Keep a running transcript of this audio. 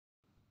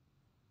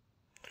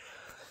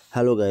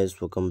Hello guys,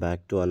 welcome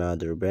back to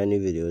another brand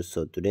new video.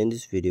 So today in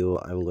this video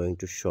I'm going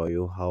to show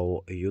you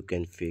how you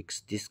can fix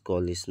this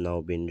call is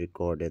now being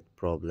recorded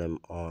problem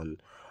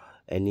on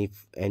any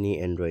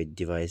Android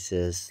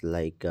devices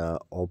like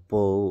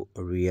Oppo,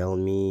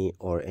 Realme,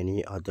 or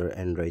any other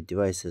Android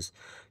devices.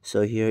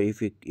 So here,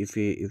 if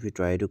you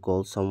try to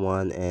call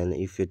someone and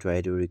if you try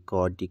to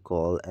record the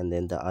call and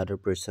then the other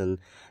person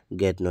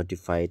get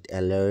notified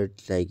alert,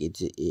 like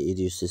it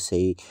used to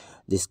say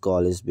this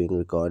call is being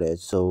recorded,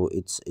 so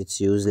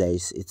it's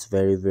useless. It's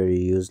very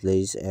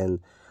useless, and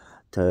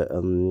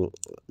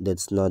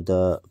that's not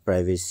the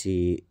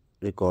privacy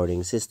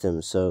recording system.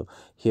 So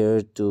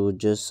here, to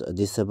just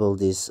disable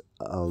this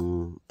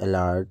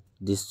alert,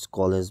 this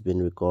call has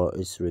been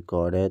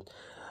recorded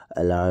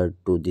alert.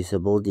 To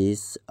disable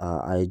this,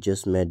 I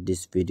just made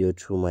this video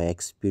through my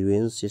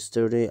experience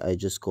yesterday. I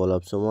just call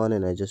up someone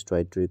and I just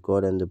tried to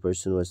record, and the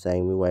person was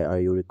saying me, why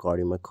are you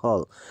recording my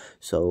call?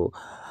 So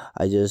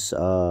I just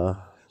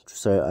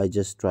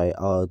try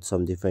out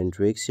some different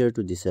tricks here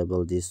to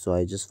disable this. So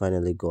I just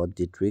finally got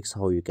the tricks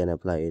how you can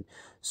apply it.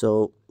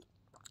 So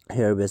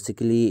here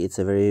basically it's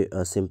a very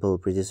simple,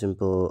 pretty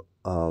simple,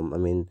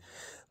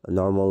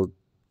 normal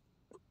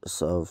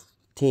sort of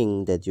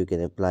thing that you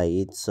can apply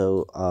it.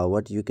 So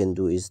what you can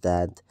do is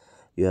that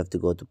you have to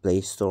go to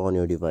Play Store on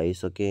your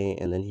device, okay,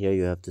 and then here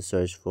you have to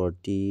search for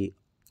True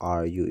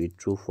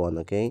Phone,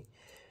 okay.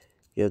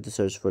 You have to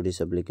search for this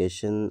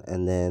application,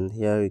 and then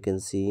here you can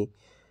see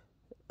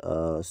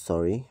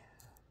sorry,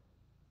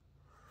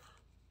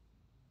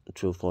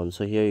 True Phone.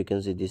 So here you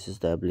can see this is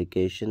the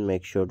application.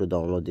 Make sure to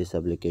download this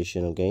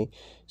application, okay.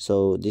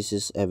 So this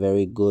is a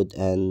very good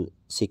and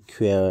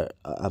secure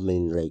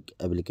like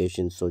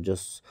application. So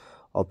just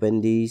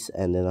open these,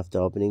 and then after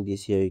opening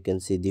this, here you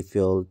can see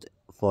default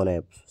phone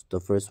apps.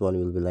 The first one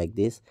will be like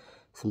this.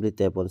 Simply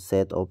tap on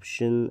set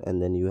option, and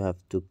then you have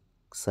to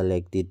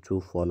select the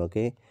True Phone,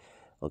 okay.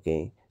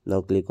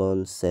 Now click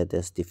on set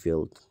as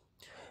default,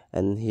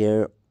 and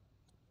here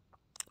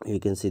you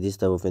can see this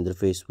type of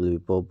interface will be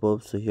pop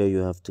up. So here you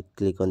have to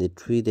click on the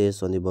three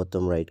days on the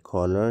bottom right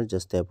corner,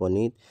 just tap on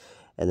it,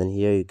 and then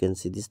here you can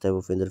see this type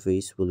of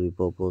interface will be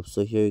pop up.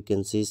 So here you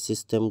can see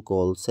system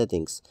call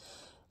settings,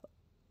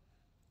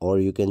 or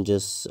you can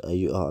just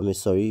you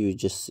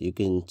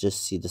can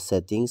just see the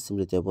settings.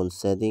 Simply tap on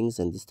settings,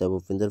 and this type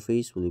of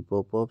interface will be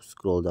pop up.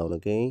 Scroll down,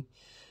 okay,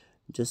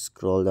 just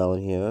scroll down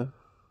here.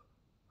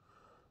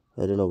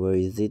 I don't know where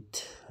is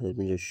it. Let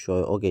me just show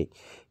you. Okay,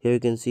 here you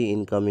can see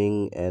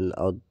incoming and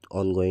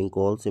ongoing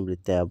call. Simply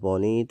tap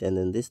on it, and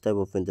then this type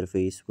of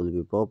interface will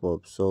be pop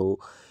up. So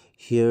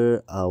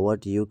here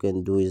what you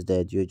can do is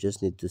that you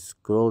just need to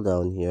scroll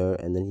down here,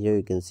 and then here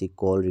you can see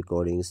call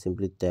recording.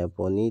 Simply tap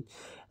on it,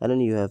 and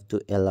then you have to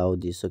allow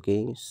this,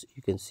 okay. So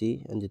you can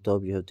see on the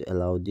top you have to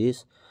allow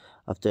this.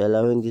 After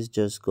allowing this,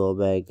 just go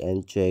back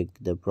and check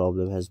the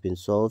problem has been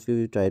solved. If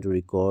you try to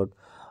record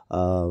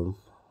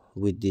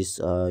with this,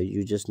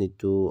 you just need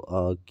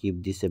to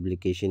keep this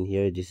application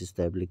here. This is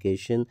the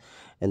application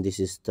and this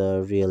is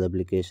the real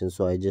application.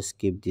 So I just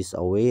keep this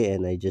away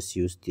and I just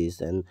use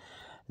this, and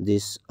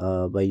this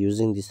by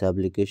using this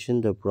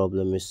application the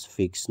problem is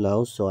fixed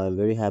now. So I'm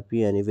very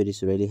happy, and if it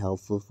is really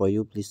helpful for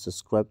you, please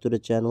subscribe to the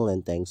channel,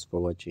 and thanks for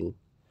watching.